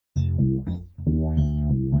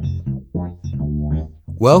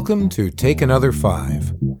Welcome to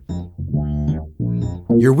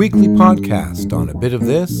TakeAnother5, your weekly podcast on a bit of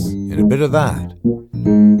this and a bit of that.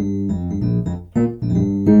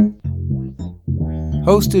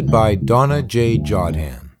 Hosted by Donna J.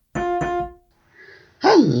 Jodhan.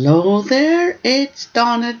 Hello there, it's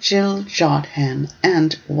Donna Jill Jodhan,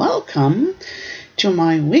 and welcome to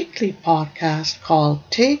my weekly podcast called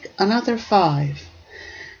TakeAnother5.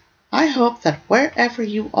 I hope that wherever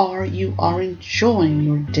you are enjoying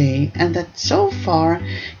your day and that so far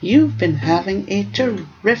you've been having a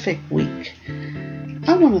terrific week.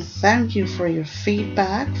 I want to thank you for your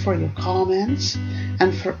feedback, for your comments,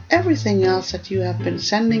 and for everything else that you have been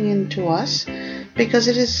sending in to us, because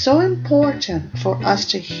it is so important for us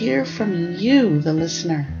to hear from you, the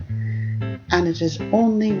listener. And it is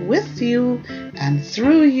only with you and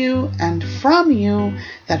through you and from you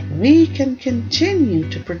that we can continue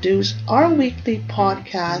to produce our weekly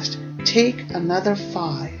podcast, Take Another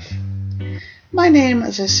 5. My name,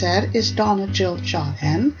 as I said, is Donna Jill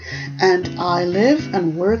Jodhan, and I live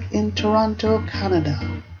and work in Toronto,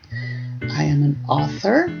 Canada. I am an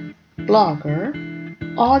author, blogger,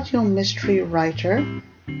 audio mystery writer,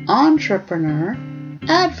 entrepreneur,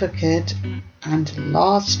 advocate, and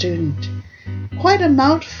law student. Quite a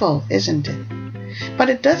mouthful, isn't it? But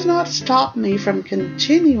it does not stop me from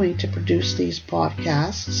continuing to produce these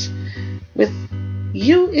podcasts with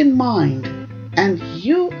you in mind. And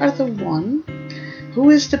you are the one who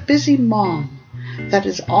is the busy mom that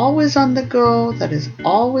is always on the go, that is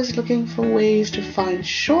always looking for ways to find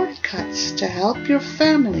shortcuts to help your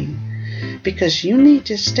family because you need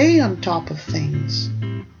to stay on top of things.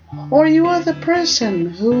 Or you are the person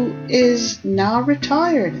who is now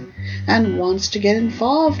retired and wants to get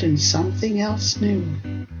involved in something else new.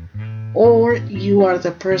 Or you are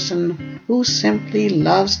the person who simply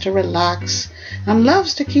loves to relax and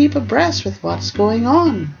loves to keep abreast with what's going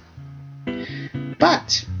on.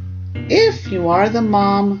 But if you are the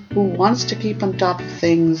mom who wants to keep on top of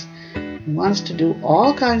things, who wants to do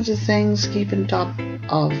all kinds of things, keep on top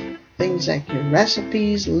of things like your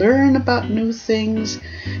recipes, learn about new things,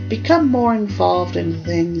 become more involved in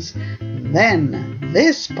things, then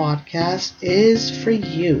this podcast is for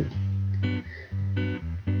you.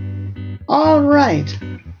 All right,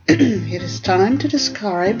 it is time to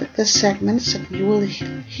describe the segments that you will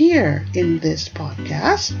hear in this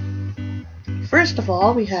podcast. First of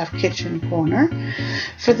all, we have Kitchen Corner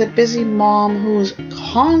for the busy mom who's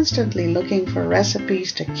constantly looking for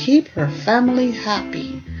recipes to keep her family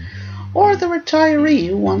happy, or the retiree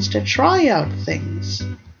who wants to try out things.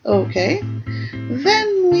 Okay,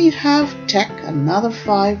 then we have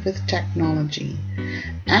TakeAnother5 with technology,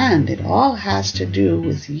 and it all has to do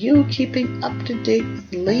with you keeping up to date with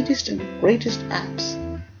the latest and greatest apps,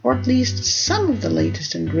 or at least some of the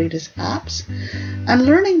latest and greatest apps, and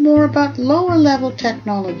learning more about lower level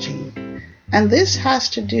technology. And this has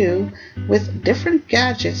to do with different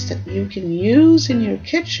gadgets that you can use in your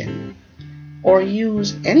kitchen or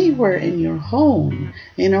use anywhere in your home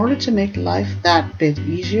in order to make life that bit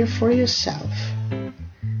easier for yourself.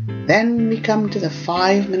 Then we come to the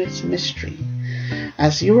 5 minutes mystery.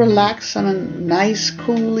 As you relax on a nice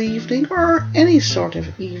cool evening, or any sort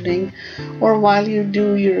of evening, or while you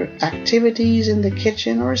do your activities in the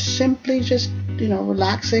kitchen, or simply just,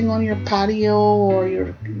 relaxing on your patio or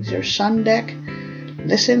your sun deck,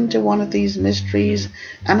 listen to one of these mysteries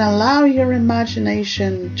and allow your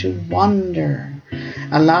imagination to wander.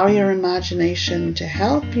 Allow your imagination to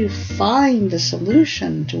help you find the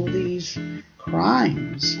solution to these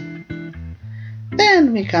crimes.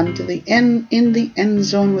 Then we come to the end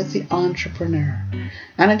zone with the entrepreneur.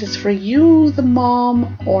 And it is for you, the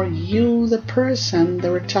mom, or you, the person, the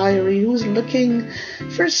retiree who's looking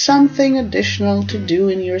for something additional to do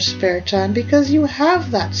in your spare time because you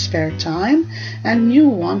have that spare time and you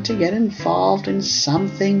want to get involved in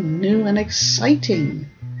something new and exciting.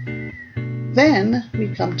 Then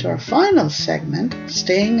we come to our final segment,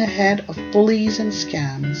 staying ahead of bullies and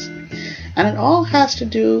scams. And it all has to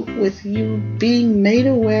do with you being made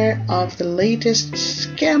aware of the latest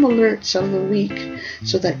scam alerts of the week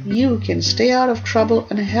so that you can stay out of trouble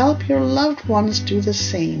and help your loved ones do the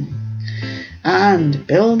same. And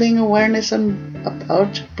building awareness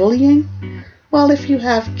about bullying? Well, if you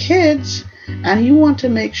have kids and you want to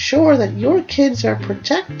make sure that your kids are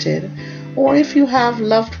protected, or if you have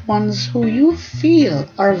loved ones who you feel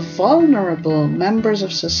are vulnerable members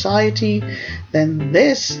of society, then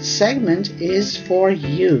this segment is for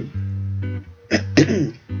you.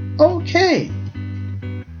 Okay.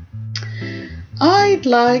 I'd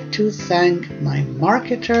like to thank my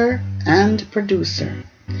marketer and producer,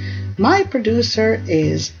 My producer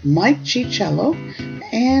is Mike Chicello,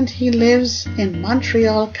 and he lives in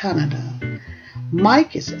Montreal, Canada.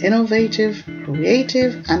 Mike is innovative,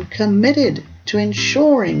 creative, and committed to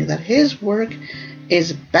ensuring that his work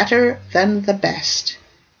is better than the best.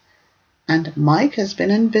 And Mike has been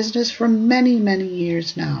in business for many, many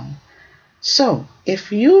years now. So,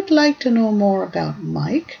 if you'd like to know more about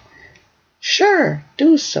Mike, sure,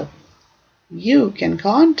 do so. You can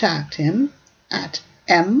contact him at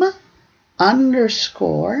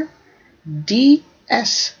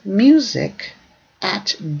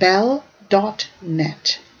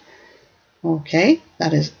m_dsmusic@bell.net. Okay,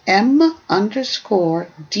 that is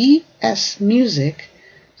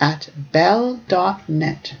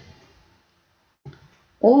m_dsmusic@bell.net.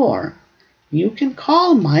 Or you can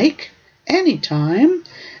call Mike anytime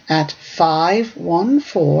at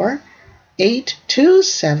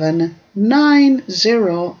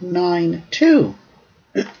 514-827-9092.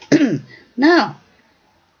 Now,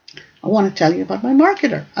 I want to tell you about my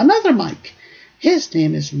marketer, another Mike. His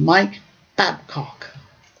name is Mike Babcock.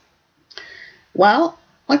 Well,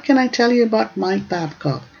 what can I tell you about Mike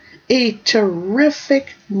Babcock? A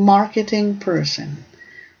terrific marketing person.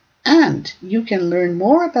 And you can learn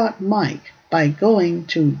more about Mike by going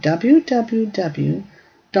to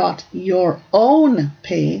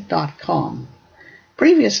www.yourownpay.com.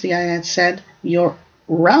 Previously, I had said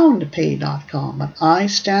yourroundpay.com, but I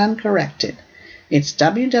stand corrected. It's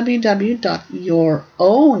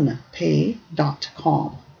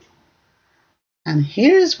www.yourownpay.com. And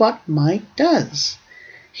here's what Mike does.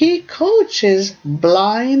 He coaches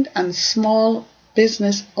blind and small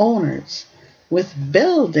business owners with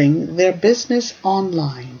building their business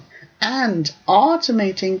online and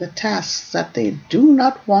automating the tasks that they do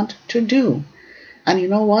not want to do. And you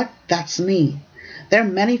know what? That's me. There are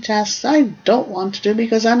many tasks I don't want to do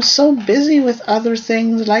because I'm so busy with other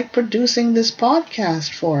things like producing this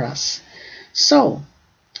podcast for us. So,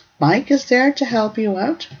 Mike is there to help you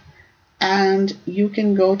out. And you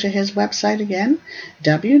can go to his website again,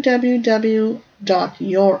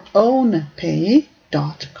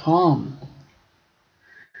 www.yourownpay.com.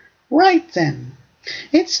 Right then,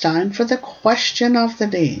 it's time for the question of the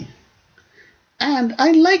day. And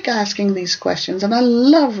I like asking these questions, and I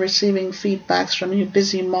love receiving feedbacks from you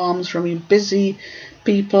busy moms, from you busy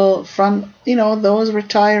people, from, those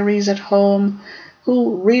retirees at home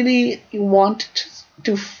who really want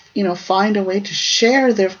to find a way to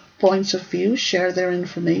share their points of view, share their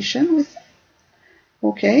information with them.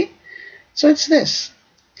 Okay? So it's this.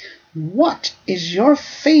 What is your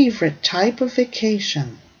favorite type of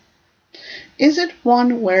vacation? Is it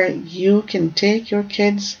one where you can take your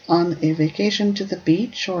kids on a vacation to the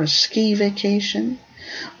beach or a ski vacation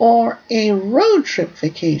or a road trip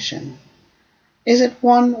vacation? Is it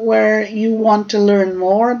one where you want to learn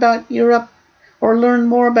more about Europe or learn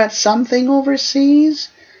more about something overseas?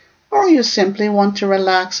 Or you simply want to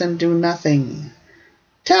relax and do nothing?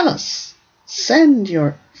 Tell us. Send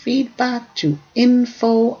your feedback to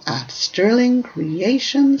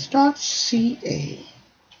info@sterlingcreations.ca.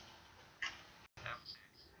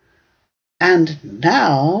 And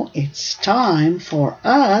now it's time for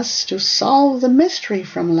us to solve the mystery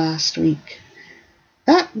from last week.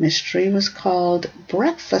 That mystery was called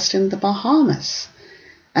Breakfast in the Bahamas,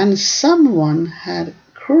 and someone had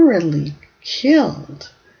cruelly killed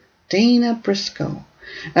Dana Briscoe,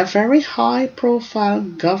 a very high-profile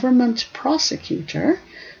government prosecutor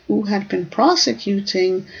who had been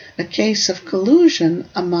prosecuting a case of collusion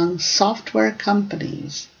among software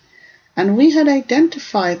companies. And we had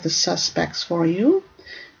identified the suspects for you.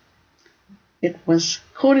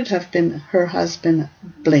 Could it have been her husband,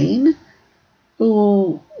 Blaine,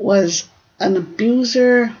 who was an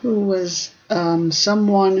abuser, who was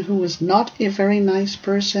someone who was not a very nice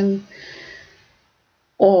person,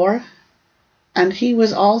 and he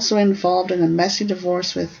was also involved in a messy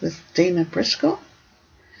divorce with Dana Briscoe?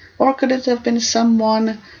 Or could it have been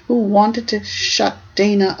someone who wanted to shut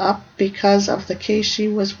Dana up because of the case she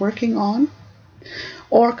was working on?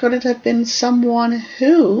 Or could it have been someone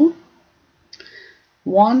who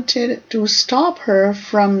wanted to stop her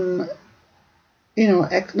from,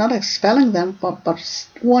 not expelling them, but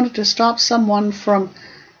wanted to stop someone from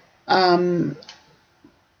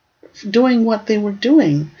doing what they were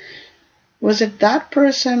doing? Was it that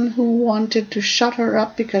person who wanted to shut her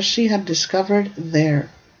up because she had discovered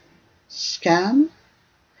their scam?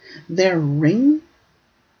 Their ring?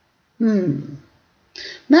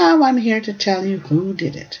 Now I'm here to tell you who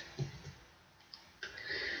did it.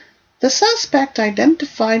 The suspect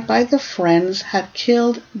identified by the friends had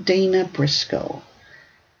killed Dana Briscoe.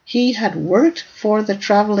 He had worked for the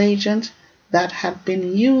travel agent that had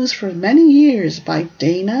been used for many years by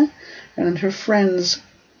Dana and her friends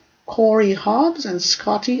Corey Hobbs and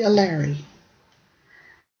Scotty O'Leary.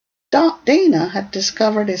 Dana had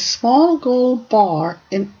discovered a small gold bar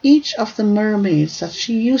in each of the mermaids that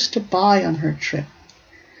she used to buy on her trip.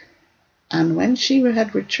 And when she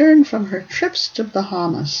had returned from her trips to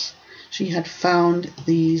Bahamas, she had found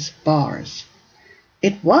these bars.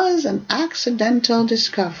 It was an accidental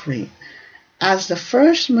discovery, as the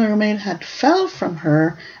first mermaid had fell from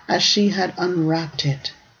her as she had unwrapped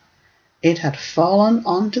it. It had fallen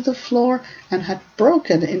onto the floor and had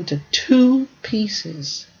broken into 2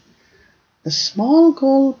 pieces. The small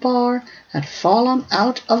gold bar had fallen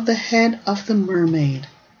out of the head of the mermaid.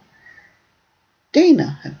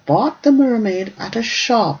 Dana had bought the mermaid at a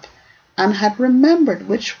shop and had remembered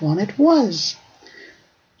which one it was.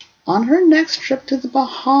 On her next trip to the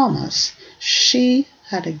Bahamas, she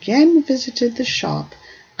had again visited the shop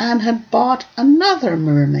and had bought another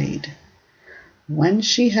mermaid. When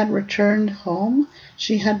she had returned home,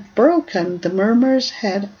 she had broken the mermaid's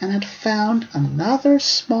head and had found another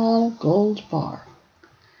small gold bar.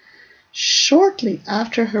 Shortly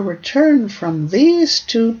after her return from these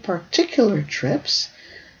 2 particular trips,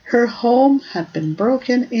 her home had been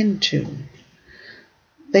broken into.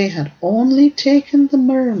 They had only taken the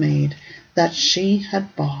mermaid that she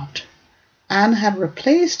had bought and had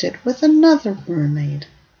replaced it with another mermaid.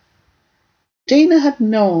 Dana had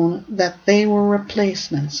known that they were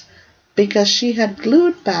replacements because she had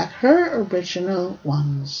glued back her original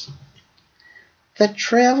ones. The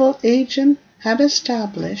travel agent had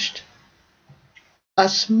established a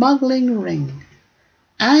smuggling ring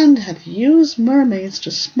and had used mermaids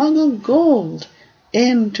to smuggle gold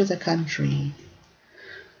into the country.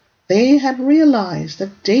 They had realized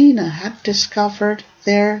that Dana had discovered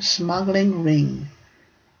their smuggling ring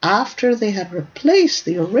after they had replaced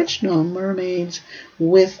the original mermaids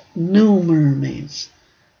with new mermaids,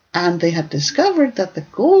 and they had discovered that the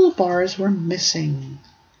gold bars were missing.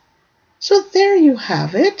 So there you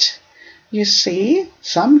have it. You see,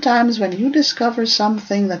 sometimes when you discover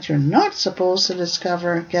something that you're not supposed to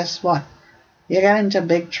discover, guess what? You get into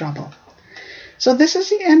big trouble. So this is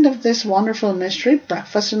the end of this wonderful mystery,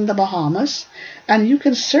 Breakfast in the Bahamas, and you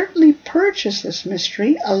can certainly purchase this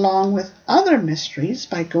mystery along with other mysteries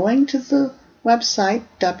by going to the website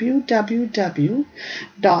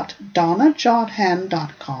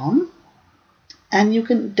www.donnajodhan.com, and you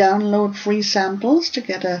can download free samples to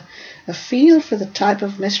get a feel for the type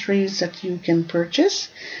of mysteries that you can purchase,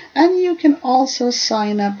 and you can also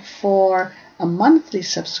sign up for a monthly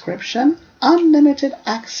subscription, unlimited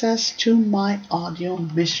access to my audio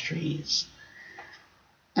mysteries.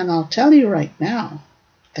 And I'll tell you right now,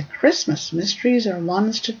 the Christmas mysteries are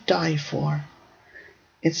ones to die for.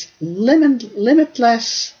 It's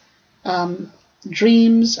limitless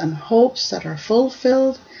dreams and hopes that are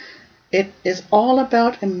fulfilled. It is all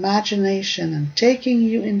about imagination and taking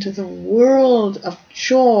you into the world of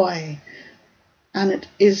joy. And it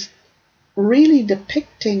is really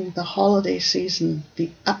depicting the holiday season,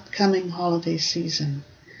 the upcoming holiday season.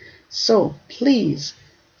 So please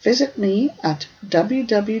visit me at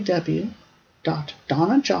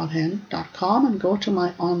www.donnajodhan.com and go to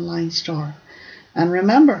my online store. And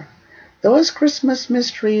remember, those Christmas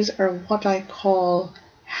mysteries are what I call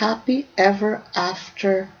happy ever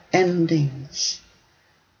after endings.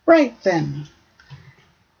 Right then,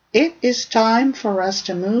 it is time for us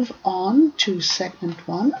to move on to segment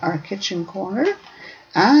 1, our kitchen corner,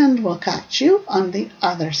 and we'll catch you on the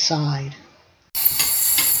other side.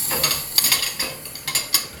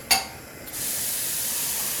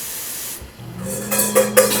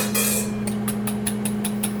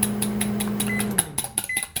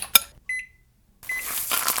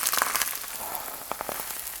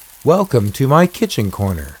 Welcome to my kitchen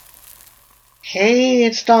corner. Hey,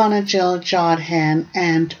 it's Donna Jodhan,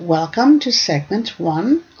 and welcome to segment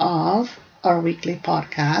 1 of our weekly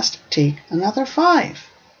podcast, TakeAnother5.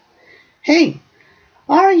 Hey,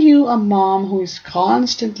 are you a mom who is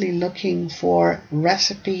constantly looking for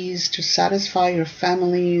recipes to satisfy your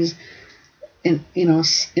family's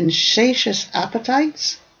insatious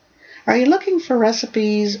appetites? Are you looking for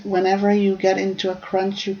recipes whenever you get into a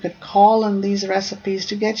crunch you could call on these recipes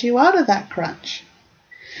to get you out of that crunch?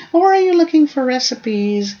 Or are you looking for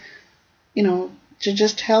recipes, to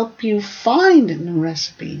just help you find new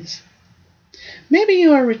recipes? Maybe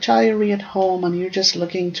you're a retiree at home and you're just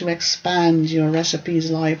looking to expand your recipes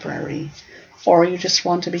library, or you just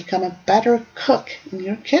want to become a better cook in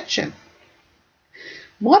your kitchen.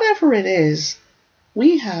 Whatever it is,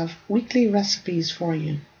 we have weekly recipes for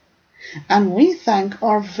you. And we thank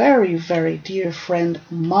our very, very dear friend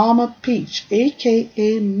Mama Peach,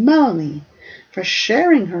 aka Melanie, for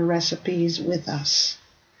sharing her recipes with us.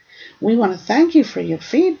 We want to thank you for your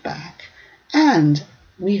feedback, and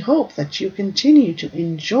we hope that you continue to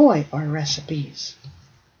enjoy our recipes.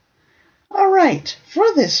 All right,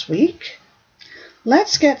 for this week,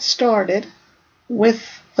 let's get started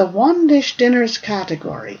with the one dish dinners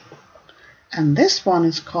category. And this one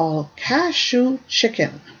is called cashew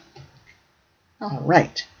chicken. All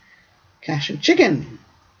right, cashew chicken.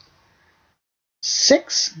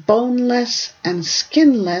 6 boneless and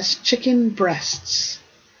skinless chicken breasts.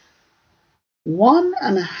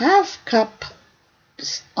 1½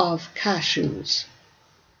 cups of cashews.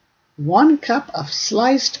 1 cup of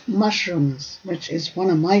sliced mushrooms, which is one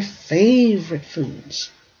of my favorite foods.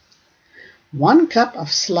 1 cup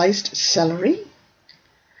of sliced celery.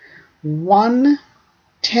 1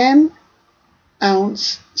 10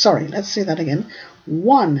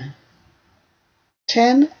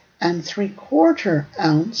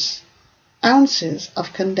 ounces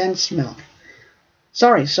of condensed milk.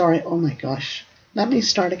 Oh my gosh. Let me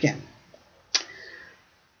start again.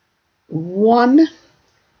 1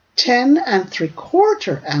 10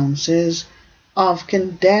 3/4 ounces of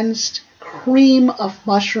condensed cream of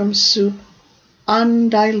mushroom soup,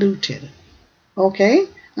 undiluted. Okay,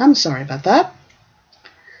 I'm sorry about that.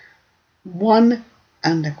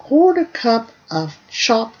 1¼ cup of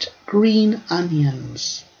chopped green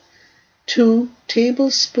onions. 2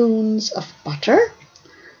 tablespoons of butter.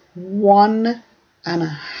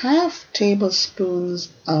 1½ tablespoons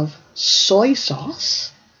of soy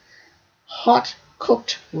sauce. Hot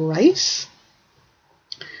cooked rice.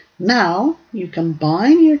 Now you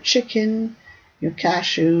combine your chicken, your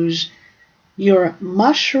cashews, your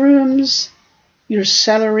mushrooms, your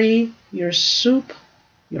celery, your soup,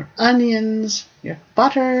 your onions, your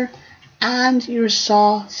butter, and your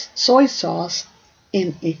soy sauce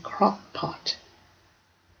in a crock pot.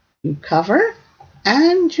 You cover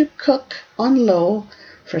and you cook on low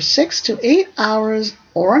for 6 to 8 hours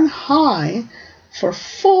or on high for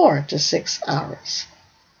 4 to 6 hours.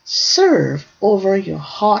 Serve over your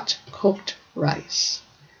hot cooked rice.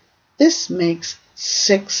 This makes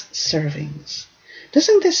 6 servings.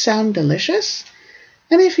 Doesn't this sound delicious?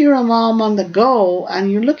 And if you're a mom on the go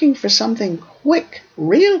and you're looking for something quick,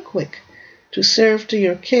 real quick, to serve to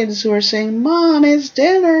your kids who are saying, "Mom, it's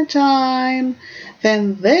dinner time,"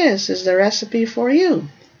 then this is the recipe for you.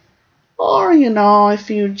 Or, if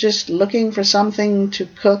you're just looking for something to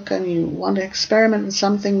cook and you want to experiment with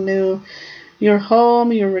something new, you're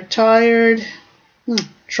home, you're retired,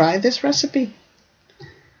 try this recipe.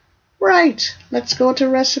 Right, let's go to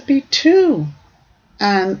recipe 2.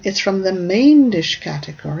 And it's from the main dish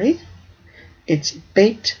category. It's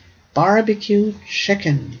baked barbecue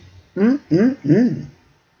chicken.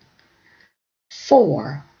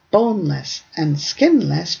 4 boneless and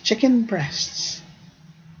skinless chicken breasts.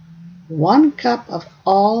 1 cup of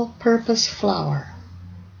all-purpose flour.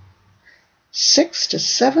 6 to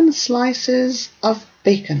 7 slices of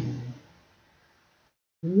bacon.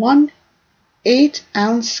 1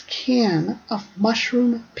 8-ounce can of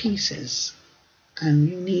mushroom pieces. And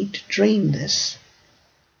you need to drain this.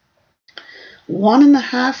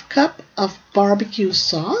 1½ cup of barbecue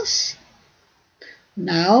sauce.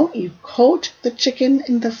 Now you coat the chicken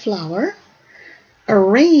in the flour.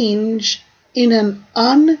 Arrange in an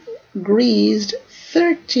ungreased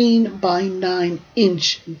 13 by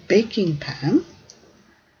 9-inch baking pan.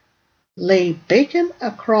 Lay bacon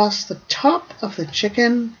across the top of the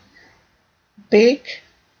chicken. Bake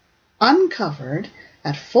uncovered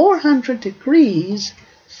at 400 degrees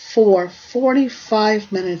for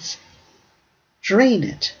 45 minutes. Drain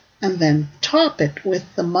it and then top it with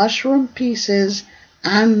the mushroom pieces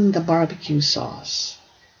and the barbecue sauce.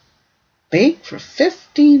 Bake for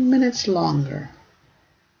 15 minutes longer.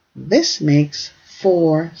 This makes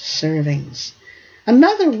 4 servings.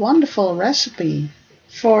 Another wonderful recipe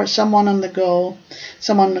for someone on the go,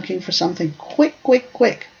 someone looking for something quick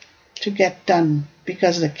to get done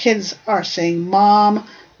because the kids are saying, "Mom,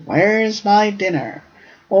 where's my dinner?"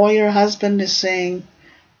 Or your husband is saying,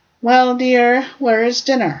 "Well, dear, where is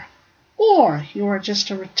dinner?" Or you are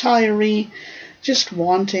just a retiree just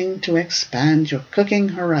wanting to expand your cooking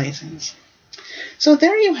horizons. So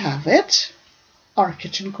there you have it, our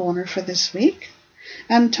kitchen corner for this week.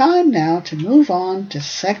 And time now to move on to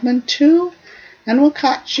segment 2, and we'll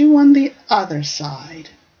catch you on the other side.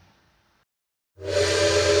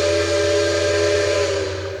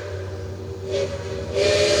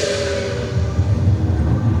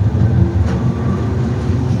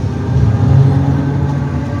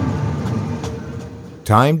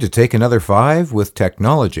 Time to take another 5 with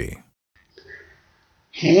technology.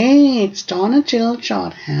 Hey, it's Donna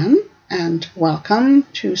Jodhan, and welcome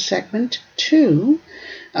to segment 2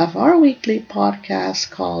 of our weekly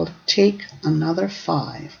podcast called Take Another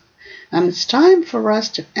 5. And it's time for us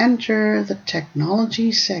to enter the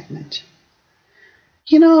technology segment.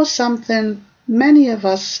 You know something, many of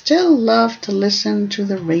us still love to listen to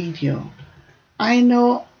the radio. I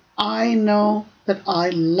know that I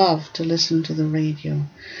love to listen to the radio.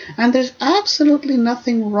 And there's absolutely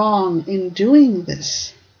nothing wrong in doing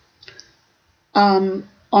this on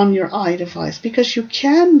your iDevice, because you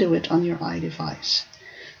can do it on your iDevice.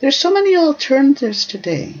 There's so many alternatives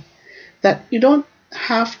today that you don't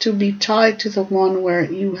have to be tied to the one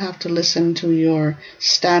where you have to listen to your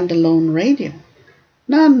standalone radio.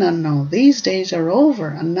 No. These days are over,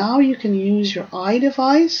 and now you can use your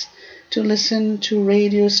iDevice to listen to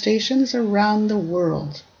radio stations around the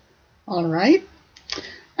world. All right?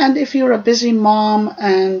 And if you're a busy mom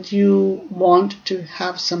and you want to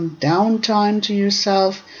have some downtime to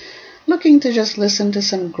yourself, looking to just listen to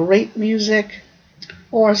some great music,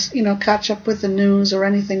 or catch up with the news or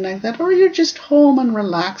anything like that, or you're just home and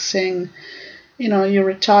relaxing, you're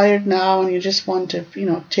retired now and you just want to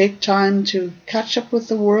take time to catch up with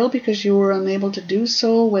the world because you were unable to do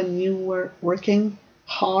so when you were working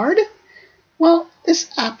hard, well,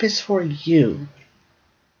 this app is for you.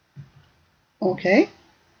 Okay,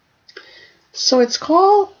 so it's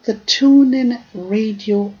called the TuneIn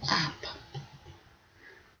Radio app.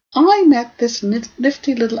 I met this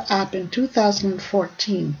nifty little app in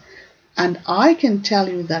 2014, and I can tell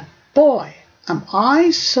you that, boy, am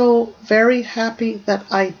I so very happy that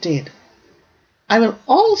I did. I will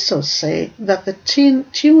also say that the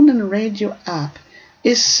TuneIn Radio app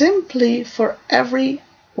is simply for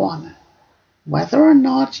everyone. Whether or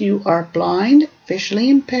not you are blind,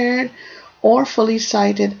 visually impaired, or fully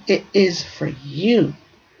sighted, it is for you.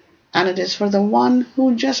 And it is for the one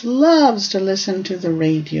who just loves to listen to the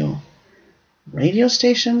radio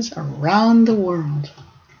stations around the world.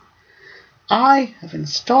 I have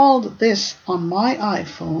installed this on my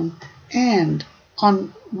iPhone and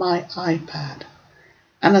on my iPad.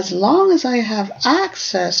 And as long as I have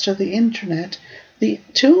access to the internet, the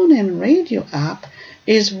TuneIn Radio app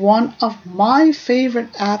is one of my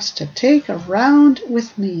favorite apps to take around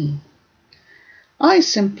with me. I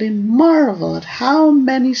simply marvel at how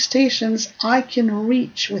many stations I can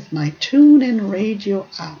reach with my TuneIn Radio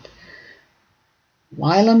app.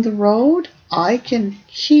 While on the road, I can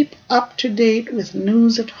keep up to date with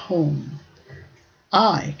news at home.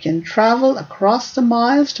 I can travel across the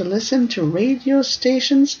miles to listen to radio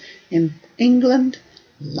stations in England,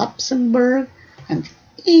 Luxembourg, and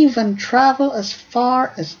even travel as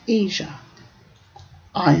far as Asia.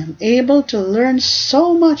 I am able to learn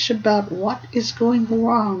so much about what is going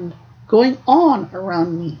on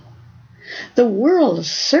around me. The world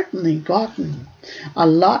has certainly gotten a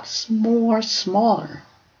lot more smaller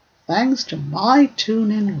thanks to my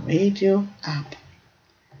TuneIn Radio app.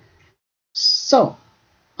 So,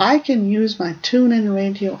 I can use my TuneIn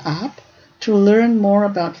Radio app to learn more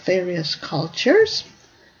about various cultures,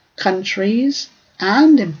 countries,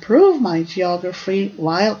 and improve my geography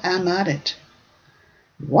while I'm at it.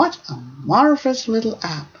 What a marvelous little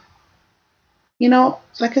app.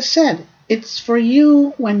 Like I said, it's for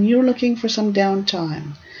you when you're looking for some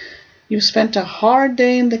downtime. You've spent a hard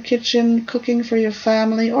day in the kitchen cooking for your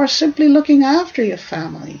family, or simply looking after your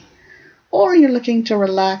family. Or you're looking to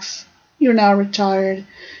relax. You're now retired.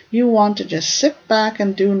 You want to just sit back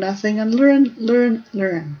and do nothing and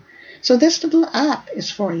learn. So this little app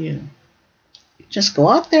is for you. Just go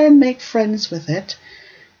out there and make friends with it.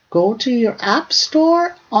 Go to your app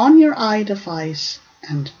store on your iDevice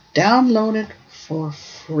and download it for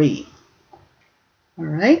free. All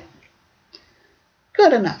right?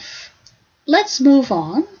 Good enough. Let's move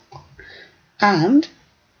on. And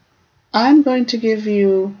I'm going to give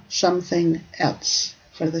you something else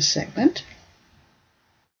for this segment.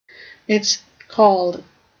 It's called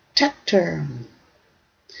Tech Term.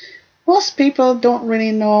 Most people don't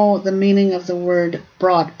really know the meaning of the word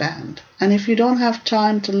broadband. And if you don't have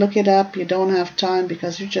time to look it up, you don't have time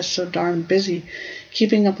because you're just so darn busy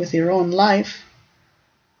keeping up with your own life.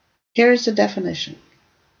 Here's the definition.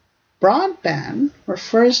 Broadband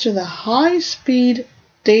refers to the high-speed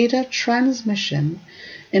data transmission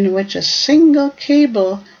in which a single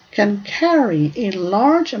cable can carry a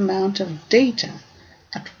large amount of data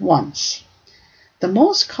at once. The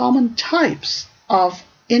most common types of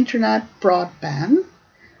Internet broadband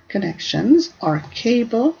connections are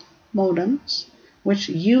cable modems, which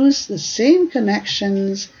use the same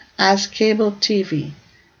connections as cable TV,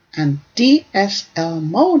 and DSL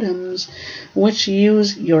modems which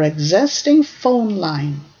use your existing phone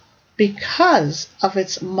line because of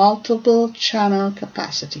its multiple channel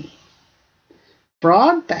capacity.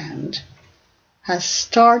 Broadband has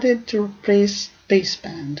started to replace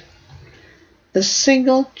baseband, the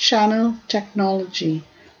single channel technology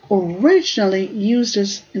originally used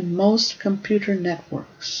in most computer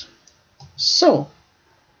networks. So,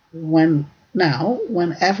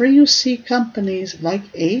 whenever you see companies like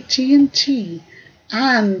AT&T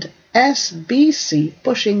and SBC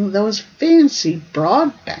pushing those fancy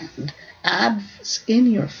broadband ads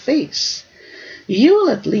in your face, you'll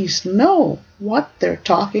at least know what they're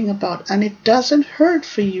talking about, and it doesn't hurt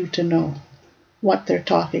for you to know what they're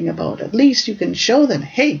talking about. At least you can show them,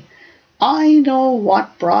 hey, I know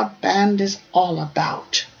what broadband is all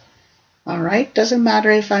about. All right? Doesn't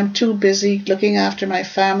matter if I'm too busy looking after my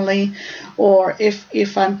family or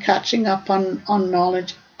if I'm catching up on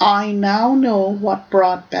knowledge. I now know what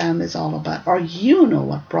broadband is all about, or you know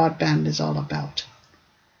what broadband is all about.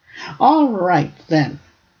 All right, then.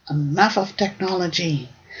 Enough of technology.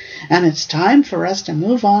 And it's time for us to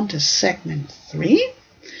move on to segment 3,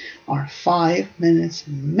 our 5 minutes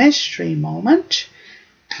mystery moment.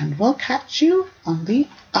 And we'll catch you on the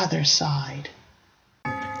other side.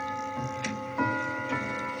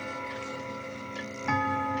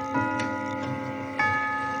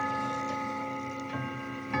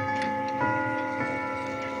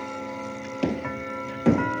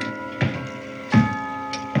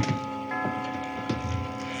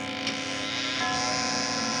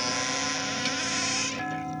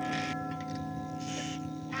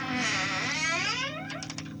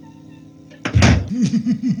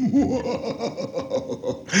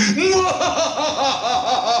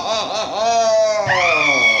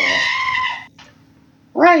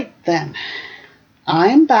 Right then,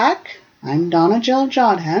 I'm back. I'm Donna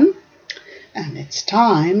Jodhan, and it's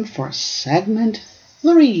time for segment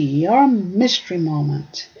 3, our mystery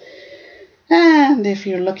moment. And if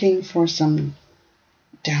you're looking for some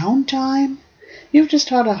downtime, you've just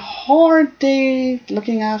had a hard day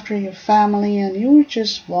looking after your family and you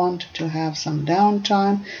just want to have some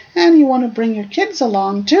downtime, and you want to bring your kids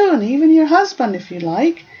along too, and even your husband if you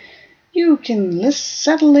like, you can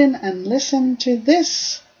settle in and listen to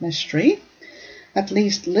this mystery. At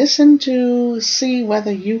least listen to see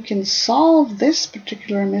whether you can solve this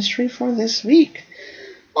particular mystery for this week.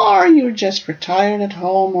 Or you're just retired at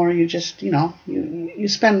home, or you just, you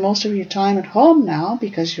spend most of your time at home now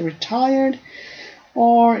because you're retired,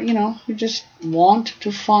 or, you just want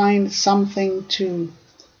to find something to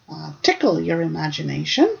tickle your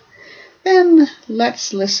imagination. Then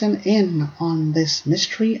let's listen in on this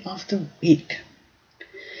mystery of the week.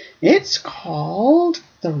 It's called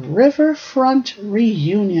The Riverfront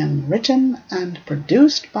Reunion, written and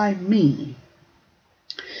produced by me.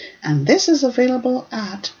 And this is available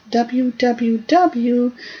at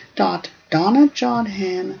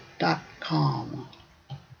www.donnajodhan.com.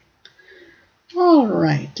 All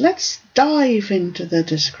right, let's dive into the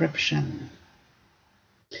description.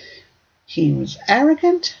 He was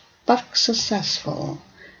arrogant but successful.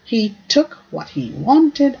 He took what he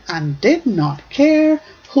wanted and did not care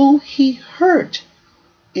who he hurt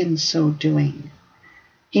in so doing.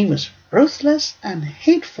 He was ruthless and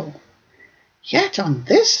hateful. Yet on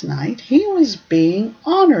this night he was being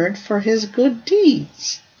honored for his good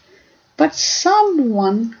deeds. But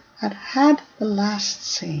someone had the last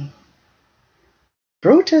say.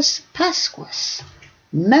 Brutus Pasquas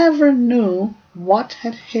never knew what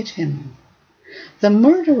had hit him. The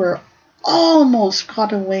murderer almost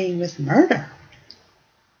got away with murder.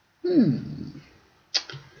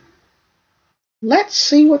 Let's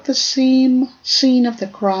see what the scene of the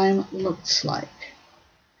crime looks like.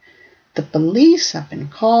 The police have been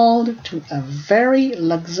called to a very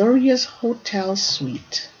luxurious hotel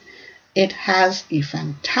suite. It has a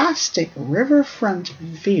fantastic riverfront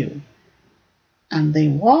view, and they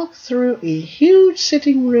walk through a huge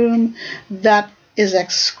sitting room that is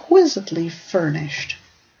exquisitely furnished,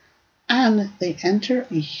 and they enter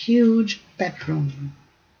a huge bedroom.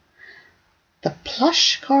 The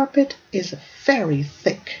plush carpet is very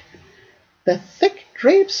thick. The thick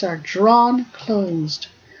drapes are drawn closed.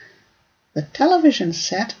 The television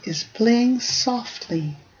set is playing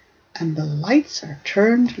softly, and the lights are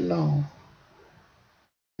turned low.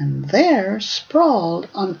 And there, sprawled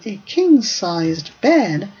on a king-sized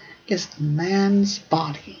bed, is a man's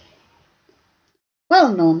body.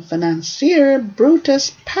 Well-known financier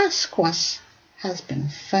Brutus Pasquas has been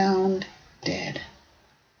found dead.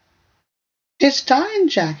 His tie and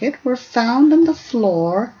jacket were found on the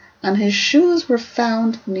floor, and his shoes were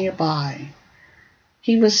found nearby.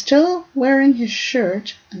 He was still wearing his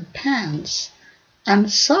shirt and pants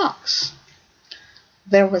and socks.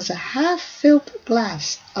 There was a half-filled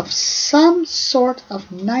glass of some sort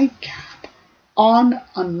of nightcap on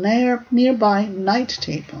a nearby night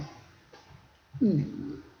table.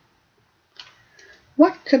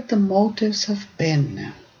 What could the motives have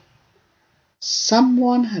been?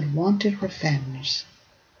 Someone had wanted revenge.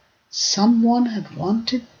 Someone had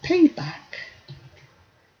wanted payback.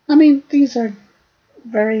 I mean, these are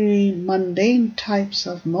very mundane types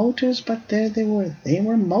of motives, but there they were. They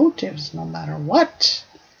were motives no matter what.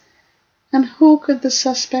 And who could the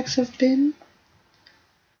suspects have been?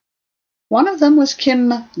 One of them was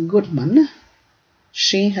Kim Goodman.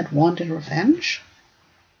 She had wanted revenge.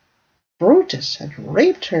 Brutus had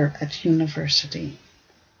raped her at university.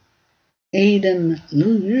 Aidan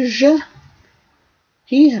Luge,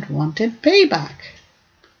 he had wanted payback.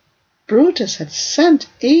 Brutus had sent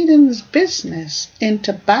Aidan's business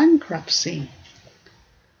into bankruptcy.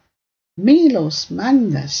 Milos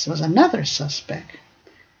Mangas was another suspect,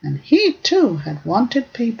 and he too had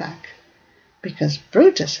wanted payback because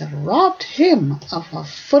Brutus had robbed him of a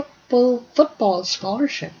football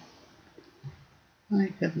scholarship.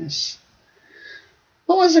 My goodness.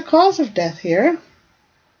 What was the cause of death here?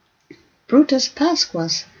 Brutus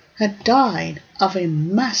Pasquas had died of a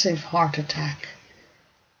massive heart attack.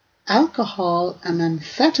 Alcohol and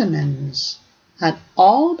amphetamines had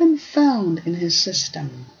all been found in his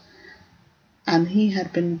system, and he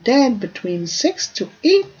had been dead between 6 to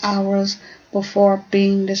 8 hours before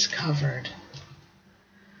being discovered.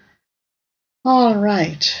 All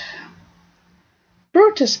right.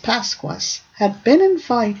 Brutus Pasquas had been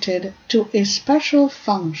invited to a special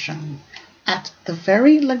function at the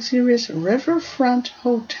very luxurious riverfront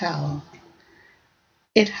hotel.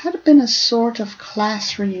 It had been a sort of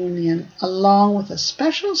class reunion along with a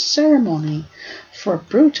special ceremony for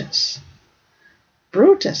Brutus.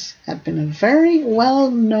 Brutus had been a very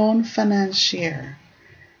well-known financier,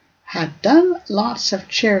 had done lots of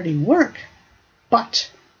charity work, but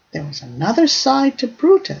there was another side to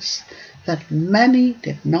Brutus that many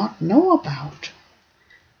did not know about,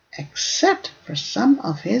 except for some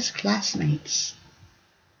of his classmates.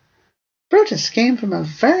 Brutus came from a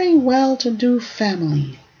very well-to-do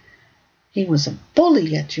family. He was a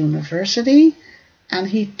bully at university, and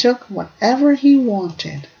he took whatever he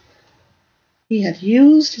wanted. He had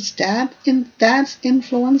used his dad's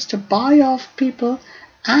influence to buy off people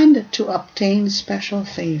and to obtain special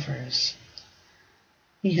favors.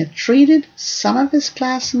 He had treated some of his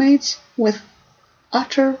classmates with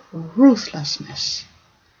utter ruthlessness.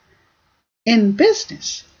 In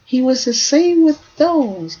business, he was the same with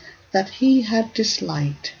those that he had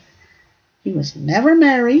disliked. He was never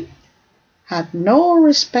married, had no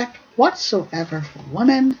respect whatsoever for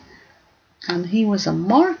women, and he was a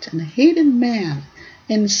marked and hated man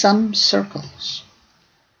in some circles.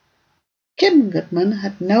 Kim Goodman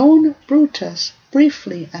had known Brutus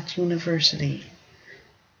briefly at university.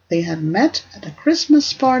 They had met at a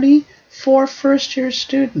Christmas party for first-year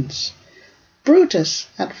students. Brutus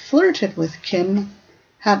had flirted with Kim,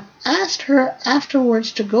 had asked her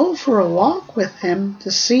afterwards to go for a walk with him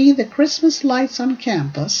to see the Christmas lights on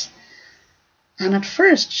campus, and at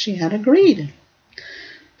first she had agreed.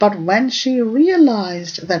 But when she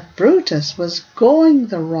realized that Brutus was going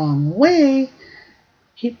the wrong way,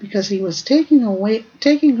 because he was taking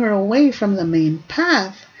her away from the main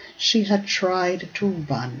path, she had tried to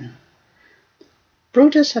run.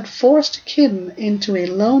 Brutus had forced Kim into a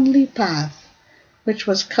lonely path, which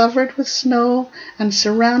was covered with snow and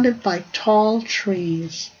surrounded by tall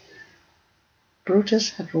trees.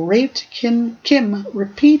 Brutus had raped Kim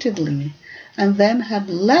repeatedly and then had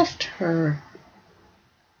left her.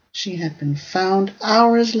 She had been found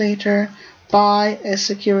hours later by a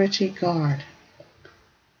security guard.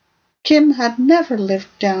 Kim had never lived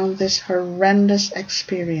down this horrendous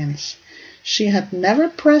experience. She had never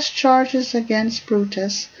pressed charges against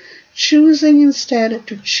Brutus, choosing instead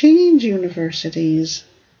to change universities,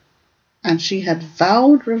 and she had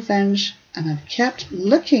vowed revenge and had kept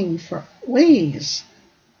looking for ways.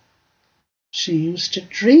 She used to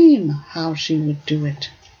dream how she would do it.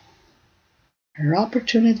 Her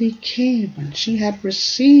opportunity came when she had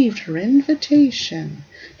received her invitation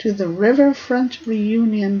to the riverfront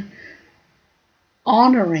reunion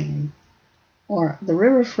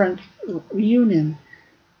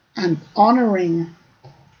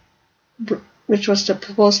which was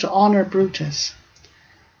supposed to honor Brutus.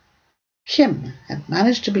 Kim had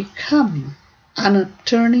managed to become an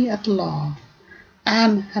attorney at law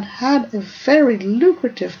and had had a very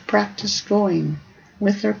lucrative practice going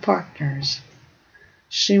with her partners.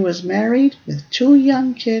 She was married with 2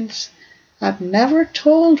 young kids, had never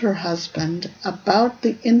told her husband about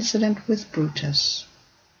the incident with Brutus.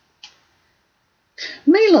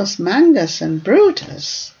 Milos Mangas and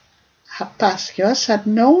Brutus Pascius had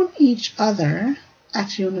known each other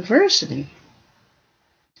at university.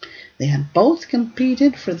 They had both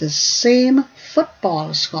competed for the same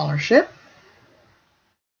football scholarship,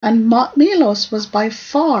 and Milos was by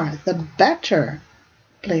far the better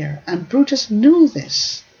player, and Brutus knew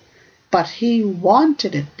this, but he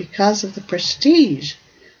wanted it because of the prestige,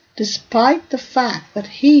 despite the fact that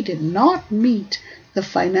he did not meet the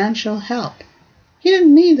financial help. He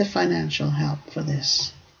didn't need the financial help for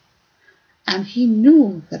this. And he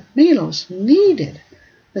knew that Milos needed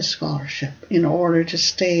the scholarship in order to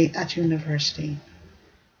stay at university,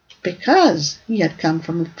 because he had come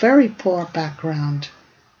from a very poor background.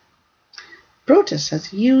 Brutus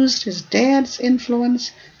had used his dad's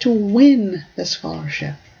influence to win the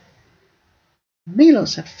scholarship.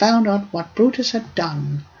 Milos had found out what Brutus had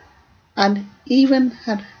done, and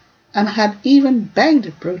had even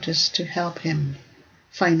begged Brutus to help him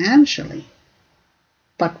financially.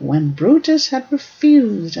 But when Brutus had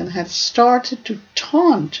refused and had started to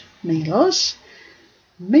taunt Milos,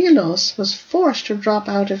 Milos was forced to drop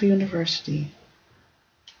out of university.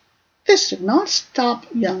 This did not stop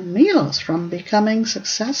young Milos from becoming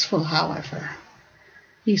successful, however.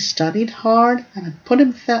 He studied hard and had put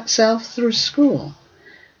himself through school.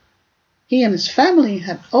 He and his family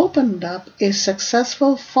had opened up a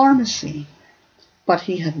successful pharmacy, but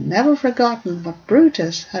he had never forgotten what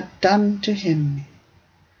Brutus had done to him.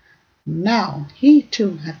 Now he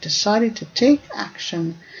too had decided to take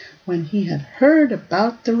action when he had heard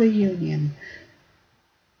about the reunion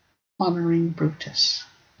honoring Brutus.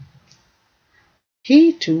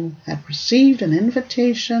 He too had received an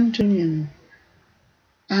invitation to reunion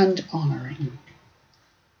and honoring.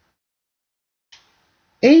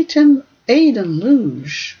 Aidan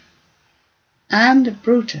Luge and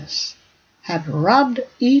Brutus had rubbed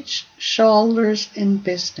each shoulders in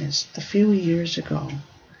business a few years ago.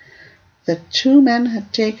 The 2 men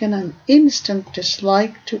had taken an instant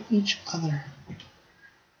dislike to each other.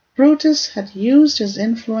 Brutus had used his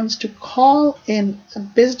influence to call in a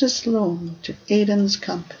business loan to Aidan's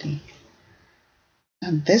company,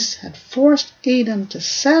 and this had forced Aidan to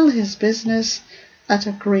sell his business at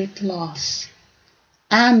a great loss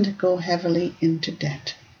and go heavily into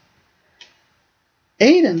debt.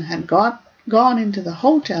 Aidan had gone into the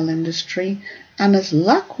hotel industry, and as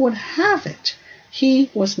luck would have it,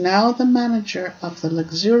 he was now the manager of the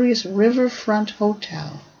luxurious riverfront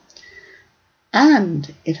hotel,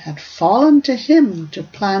 and it had fallen to him to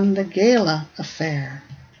plan the gala affair.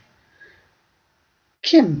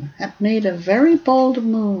 Kim had made a very bold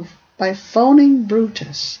move by phoning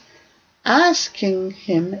Brutus, asking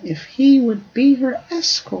him if he would be her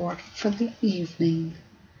escort for the evening,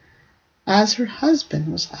 as her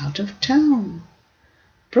husband was out of town.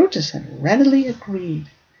 Brutus had readily agreed.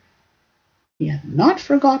 He had not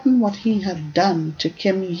forgotten what he had done to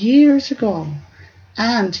Kim years ago,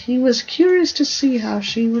 and he was curious to see how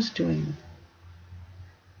she was doing.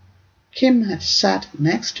 Kim had sat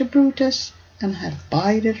next to Brutus and had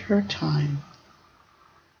bided her time.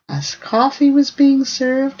 As coffee was being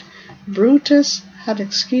served, Brutus had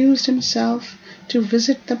excused himself to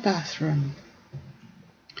visit the bathroom.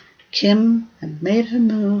 Kim had made her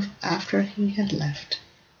move after he had left.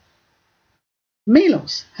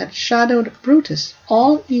 Milos had shadowed Brutus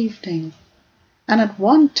all evening, and at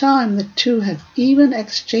one time the 2 had even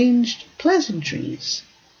exchanged pleasantries.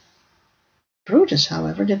 Brutus,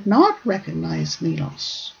 however, did not recognize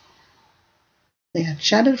Milos. They had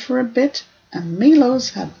chatted for a bit, and Milos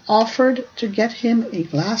had offered to get him a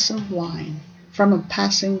glass of wine from a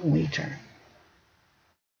passing waiter.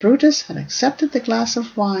 Brutus had accepted the glass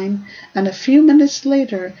of wine, and a few minutes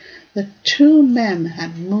later the 2 men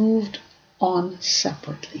had moved on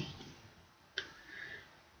separately.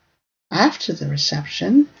 After the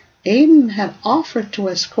reception, Aidan had offered to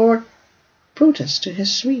escort Brutus to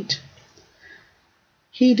his suite.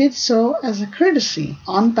 He did so as a courtesy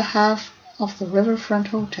on behalf of the Riverfront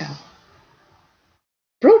Hotel.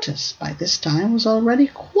 Brutus, by this time, was already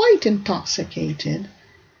quite intoxicated,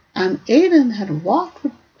 and Aidan had walked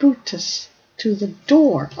with Brutus to the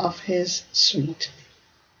door of his suite.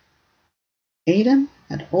 Aidan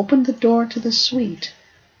had opened the door to the suite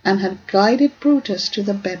and had guided Brutus to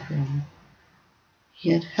the bedroom. He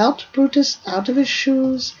had helped Brutus out of his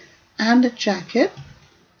shoes and a jacket,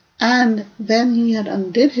 and then he had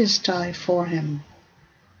undid his tie for him.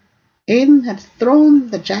 Aidan had thrown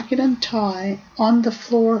the jacket and tie on the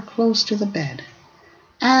floor close to the bed,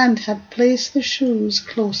 and had placed the shoes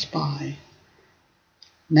close by.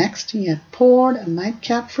 Next he had poured a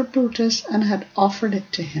nightcap for Brutus and had offered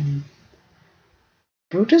it to him.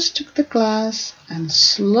 Brutus took the glass and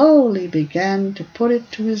slowly began to put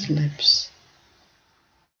it to his lips.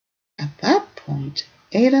 At that point,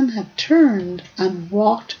 Aidan had turned and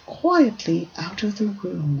walked quietly out of the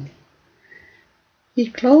room. He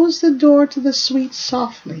closed the door to the suite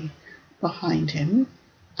softly behind him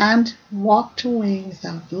and walked away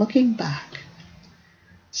without looking back.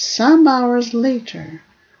 Some hours later,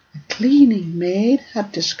 a cleaning maid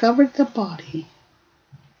had discovered the body.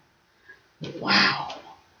 Wow!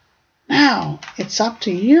 Now it's up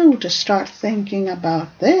to you to start thinking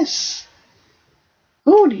about this.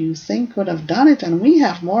 Who do you think would have done it? And we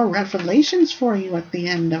have more revelations for you at the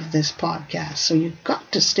end of this podcast, so you've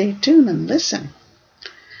got to stay tuned and listen.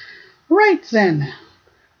 Right then,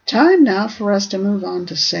 time now for us to move on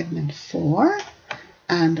to segment 4,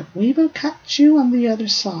 and we will catch you on the other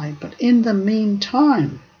side. But in the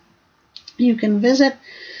meantime, you can visit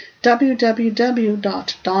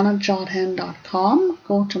www.donnajodhan.com,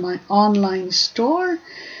 go to my online store,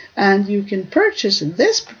 and you can purchase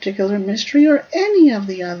this particular mystery or any of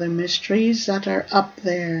the other mysteries that are up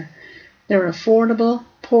there. They're affordable,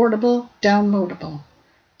 portable, downloadable.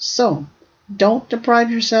 So, don't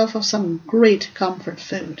deprive yourself of some great comfort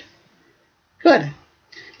food. Good.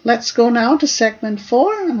 Let's go now to segment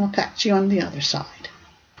 4, and we'll catch you on the other side.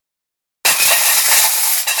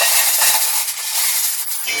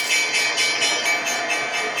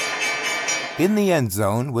 In the End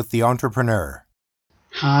Zone with the Entrepreneur.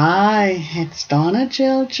 Hi, it's Donna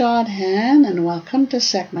Jodhan, and welcome to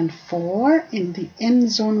segment 4 in the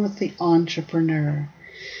End Zone with the Entrepreneur.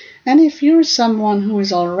 And if you're someone who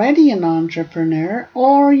is already an entrepreneur,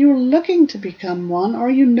 or you're looking to become one,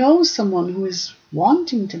 or you know someone who is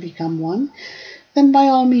wanting to become one, then by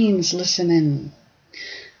all means listen in.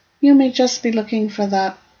 You may just be looking for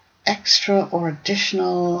that extra or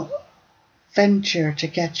additional venture to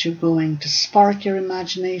get you going, to spark your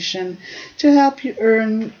imagination, to help you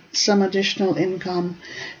earn some additional income.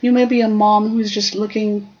 You may be a mom who's just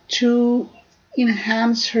looking to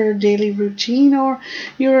enhance her daily routine, or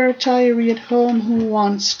you're a retiree at home who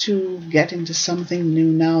wants to get into something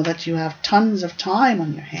new now that you have tons of time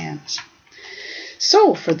on your hands.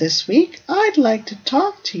 So for this week, I'd like to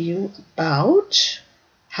talk to you about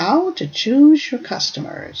how to choose your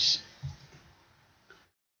customers.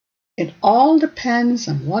 It all depends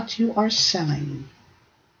on what you are selling.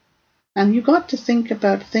 And you got to think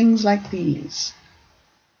about things like these.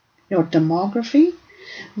 Your demography,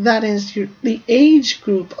 that is the age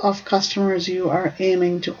group of customers you are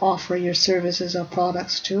aiming to offer your services or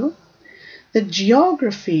products to. The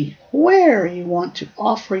geography, where you want to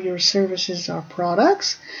offer your services or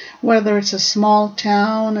products, whether it's a small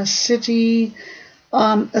town, a city,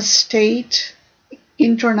 a state,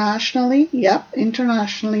 internationally,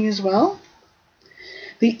 internationally as well.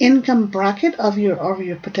 The income bracket of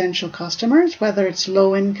your potential customers, whether it's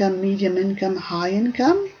low income, medium income, high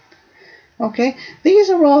income. Okay, these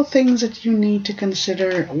are all things that you need to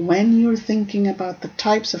consider when you're thinking about the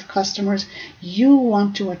types of customers you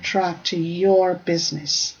want to attract to your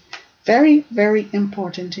business. Very, very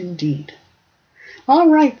important indeed. All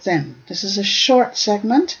right then, this is a short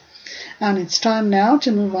segment, and it's time now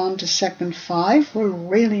to move on to segment 5. We're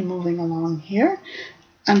really moving along here,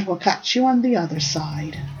 and we'll catch you on the other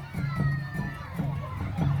side.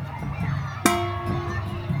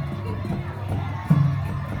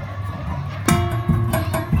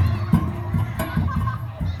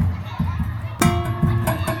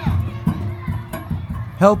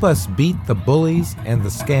 Help us beat the bullies and the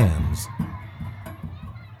scams.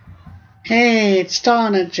 Hey, it's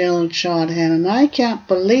Donna Jodhan, and I can't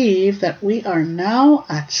believe that we are now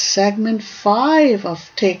at segment 5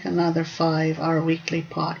 of TakeAnother5, our weekly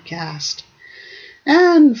podcast.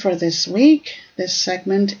 And for this week, this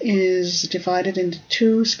segment is divided into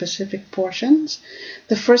 2 specific portions.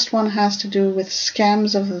 The first one has to do with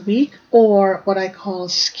scams of the week, or what I call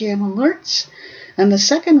scam alerts. And the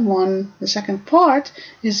second part,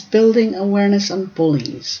 is building awareness on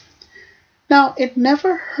bullies. Now, it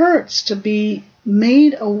never hurts to be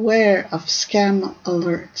made aware of scam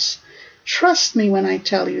alerts. Trust me when I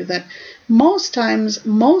tell you that most times,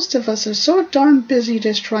 most of us are so darn busy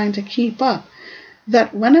just trying to keep up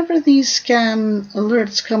that whenever these scam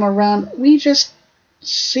alerts come around, we just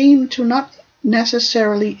seem to not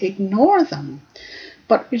necessarily ignore them,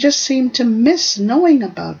 but we just seem to miss knowing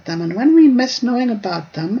about them. And when we miss knowing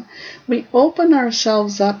about them, we open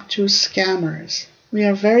ourselves up to scammers. We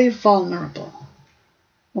are very vulnerable.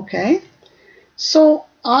 Okay? So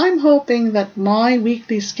I'm hoping that my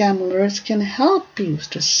weekly scam alerts can help you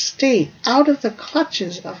to stay out of the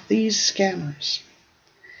clutches of these scammers.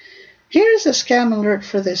 Here's a scam alert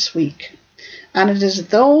for this week, and it is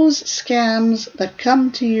those scams that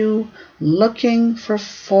come to you looking for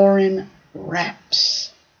foreign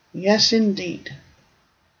reps. Yes, indeed.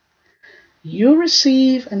 You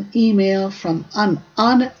receive an email from an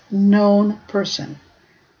unknown person.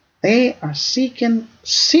 They are seeking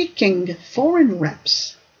foreign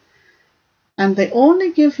reps. And they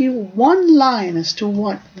only give you one line as to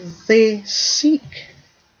what they seek.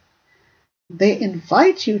 They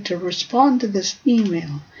invite you to respond to this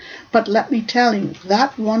email. But let me tell you,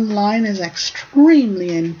 that one line is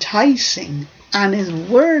extremely enticing and is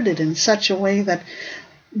worded in such a way that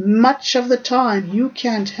much of the time you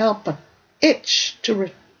can't help but itch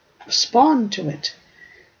to respond to it.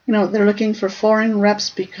 They're looking for foreign reps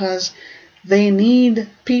because they need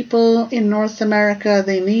people in North America,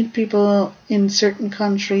 they need people in certain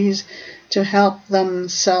countries to help them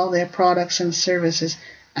sell their products and services.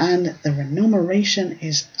 And the remuneration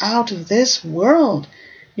is out of this world.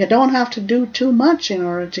 You don't have to do too much in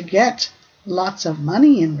order to get lots of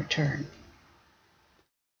money in return.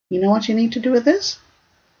 You know what you need to do with this?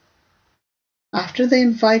 After they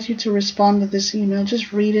invite you to respond to this email,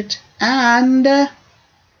 just read it and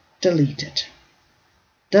delete it.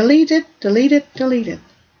 Delete it, delete it, delete it.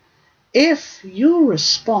 If you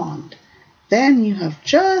respond, then you have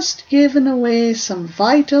just given away some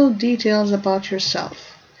vital details about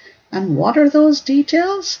yourself. And what are those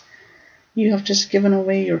details? You have just given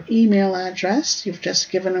away your email address. You've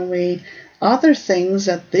just given away other things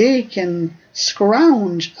that they can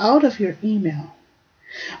scrounge out of your email.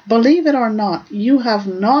 Believe it or not, you have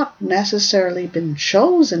not necessarily been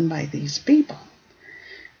chosen by these people.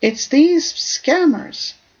 It's these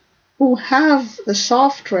scammers who have the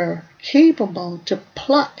software capable to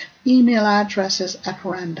pluck email addresses at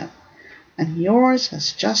random. And yours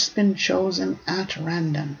has just been chosen at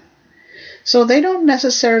random. So they don't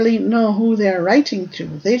necessarily know who they're writing to.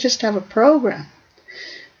 They just have a program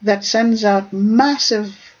that sends out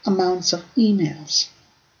massive amounts of emails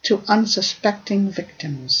to unsuspecting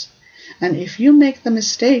victims. And if you make the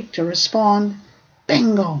mistake to respond,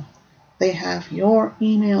 bingo! They have your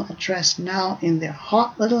email address now in their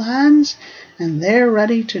hot little hands, and they're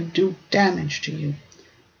ready to do damage to you.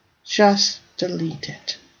 Just delete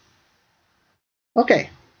it.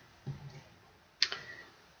 Okay.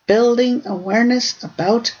 Building awareness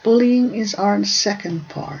about bullying is our second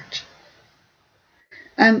part.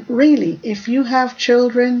 And really, if you have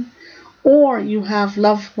children or you have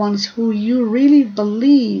loved ones who you really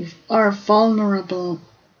believe are vulnerable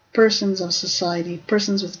persons of society,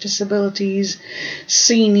 persons with disabilities,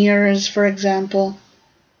 seniors, for example,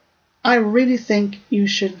 I really think you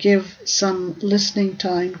should give some listening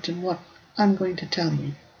time to what I'm going to tell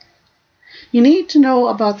you. You need to know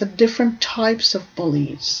about the different types of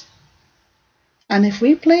bullies. And if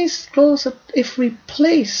we pay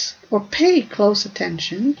close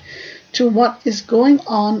attention to what is going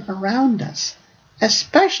on around us,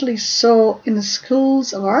 especially so in the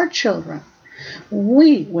schools of our children,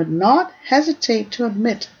 we would not hesitate to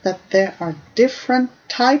admit that there are different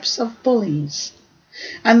types of bullies.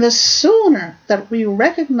 And the sooner that we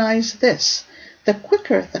recognize this, the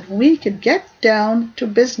quicker that we could get down to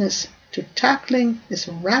business to tackling this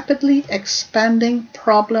rapidly expanding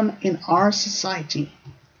problem in our society.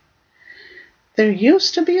 There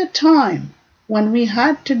used to be a time when we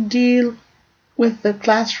had to deal with the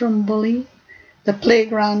classroom bully, the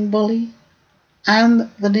playground bully, and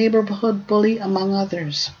the neighborhood bully, among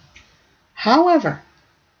others. However,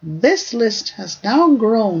 this list has now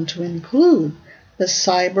grown to include the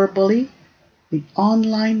cyber bully, the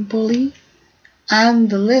online bully, and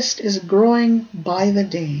the list is growing by the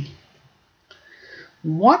day.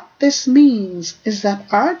 What this means is that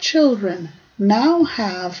our children now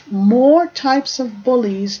have more types of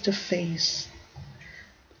bullies to face.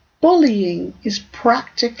 Bullying is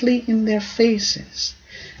practically in their faces,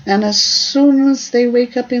 and as soon as they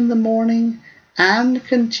wake up in the morning and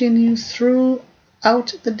continue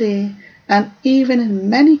throughout the day, and even in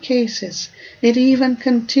many cases, it even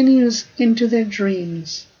continues into their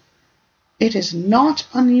dreams. It is not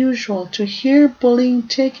unusual to hear bullying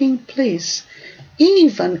taking place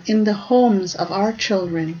even in the homes of our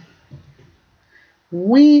children.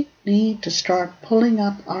 We need to start pulling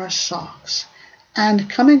up our socks and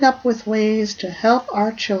coming up with ways to help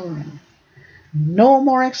our children. No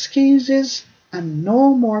more excuses and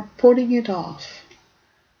no more putting it off.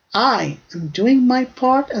 I am doing my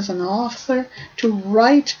part as an author to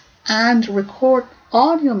write and record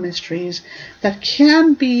audio mysteries that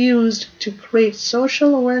can be used to create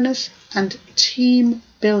social awareness and team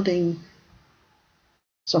building.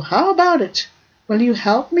 So how about it? Will you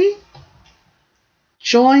help me?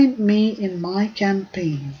 Join me in my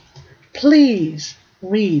campaign. Please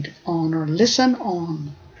read on or listen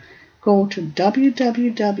on. Go to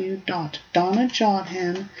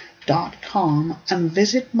www.donnajodhan.com and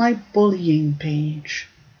visit my bullying page.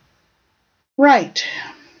 Right.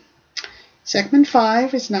 Segment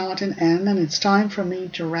 5 is now at an end, and it's time for me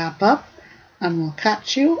to wrap up, and we'll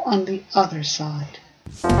catch you on the other side.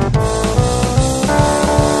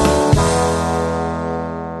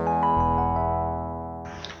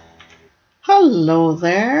 Hello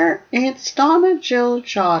there, it's Donna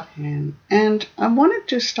Jodhan, and I wanted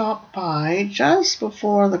to stop by just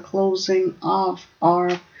before the closing of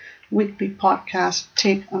our weekly podcast,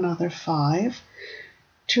 TakeAnother5,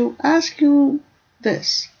 to ask you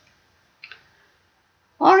this.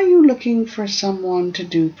 Are you looking for someone to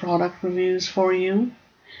do product reviews for you?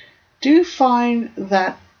 Do you find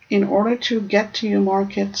that in order to get to your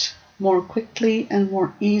market more quickly and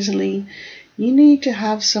more easily, you need to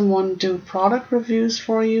have someone do product reviews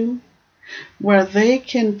for you, where they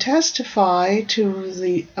can testify to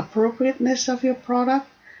the appropriateness of your product,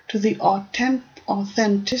 to the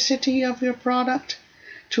authenticity of your product,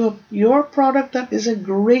 to your product that is a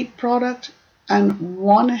great product and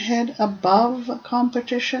one head above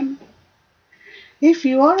competition? If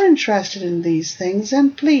you are interested in these things,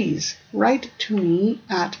 then please write to me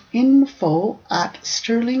at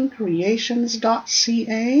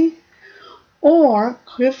info@sterlingcreations.ca or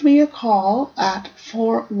give me a call at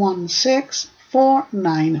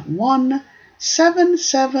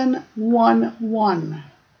 416-491-7711.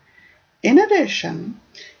 In addition,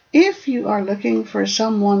 if you are looking for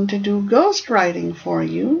someone to do ghostwriting for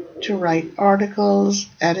you, to write articles,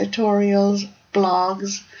 editorials,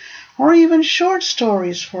 blogs, or even short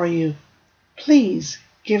stories for you, please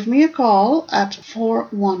give me a call at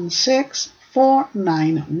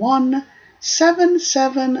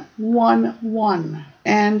 416-491-7711,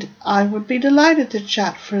 and I would be delighted to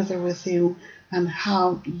chat further with you on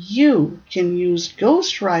how you can use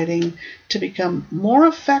ghostwriting to become more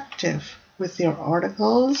effective with your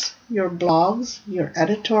articles, your blogs, your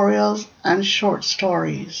editorials, and short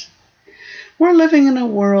stories. We're living in a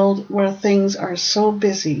world where things are so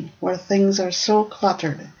busy, where things are so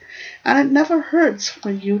cluttered, and it never hurts for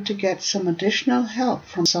you to get some additional help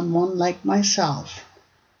from someone like myself.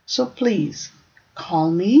 So please, call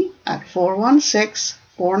me at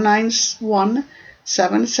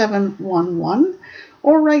 416-491-7711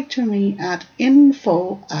 or write to me at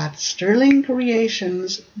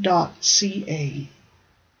info@sterlingcreations.ca.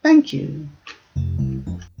 Thank you.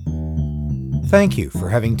 Thank you for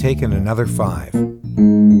having taken another 5.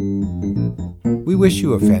 We wish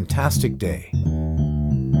you a fantastic day.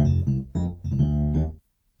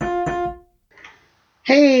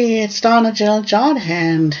 Hey, it's Donna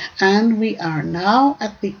Jodhan, and we are now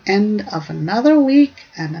at the end of another week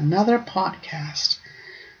and another podcast.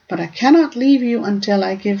 But I cannot leave you until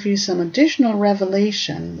I give you some additional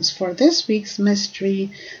revelations for this week's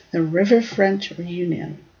mystery, the Riverfront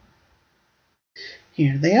Reunion.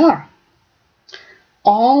 Here they are.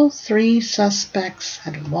 All 3 suspects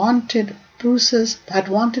had wanted Brutus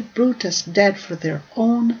dead for their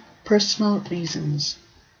own personal reasons.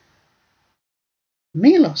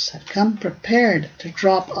 Milos had come prepared to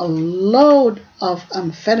drop a load of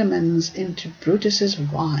amphetamines into Brutus's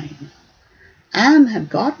wine, and had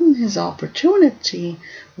gotten his opportunity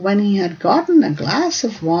when he had gotten a glass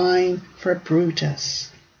of wine for Brutus.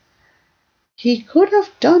 He could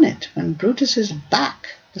have done it when Brutus's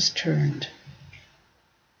back was turned,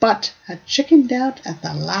 but had chickened out at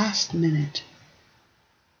the last minute.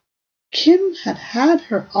 Kim had had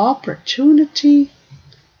her opportunity,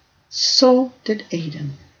 so did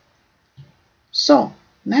Aidan. So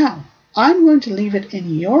now I'm going to leave it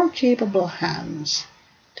in your capable hands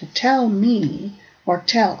to tell me, or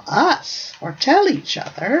tell us, or tell each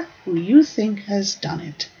other who you think has done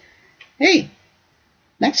it. Hey,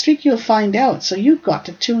 next week you'll find out, so you've got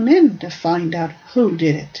to tune in to find out who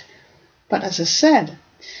did it. But as I said,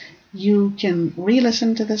 you can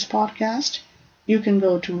re-listen to this podcast. You can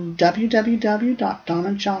go to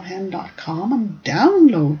www.donnajodhan.com and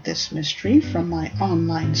download this mystery from my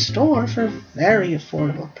online store for a very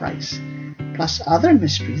affordable price, plus other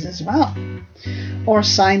mysteries as well. Or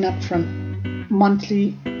sign up for a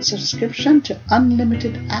monthly subscription to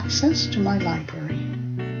unlimited access to my library.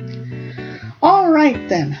 All right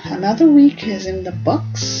then, another week is in the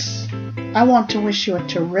books. I want to wish you a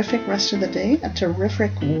terrific rest of the day, a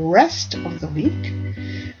terrific rest of the week.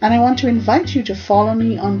 And I want to invite you to follow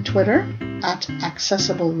me on Twitter at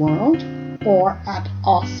AccessibleWorld or at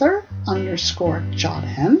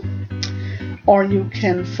author_Jodhan. Or you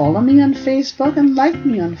can follow me on Facebook and like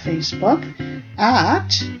me on Facebook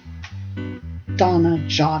at Donna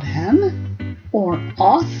Jodhan or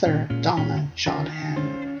author Donna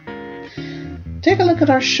Jodhan. Take a look at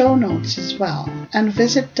our show notes as well and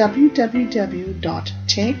visit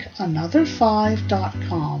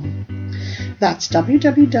www.takeanother5.com. That's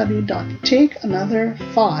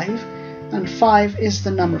www.takeanother5, and 5 is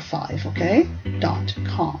the number 5, okay?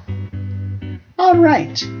 .com. All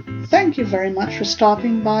right. Thank you very much for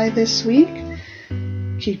stopping by this week.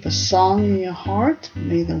 Keep a song in your heart.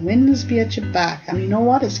 May the winds be at your back. And you know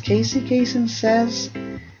what? As Casey Kasem says,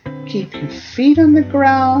 keep your feet on the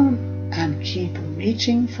ground and keep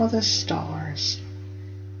reaching for the stars.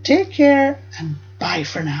 Take care and bye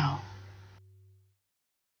for now.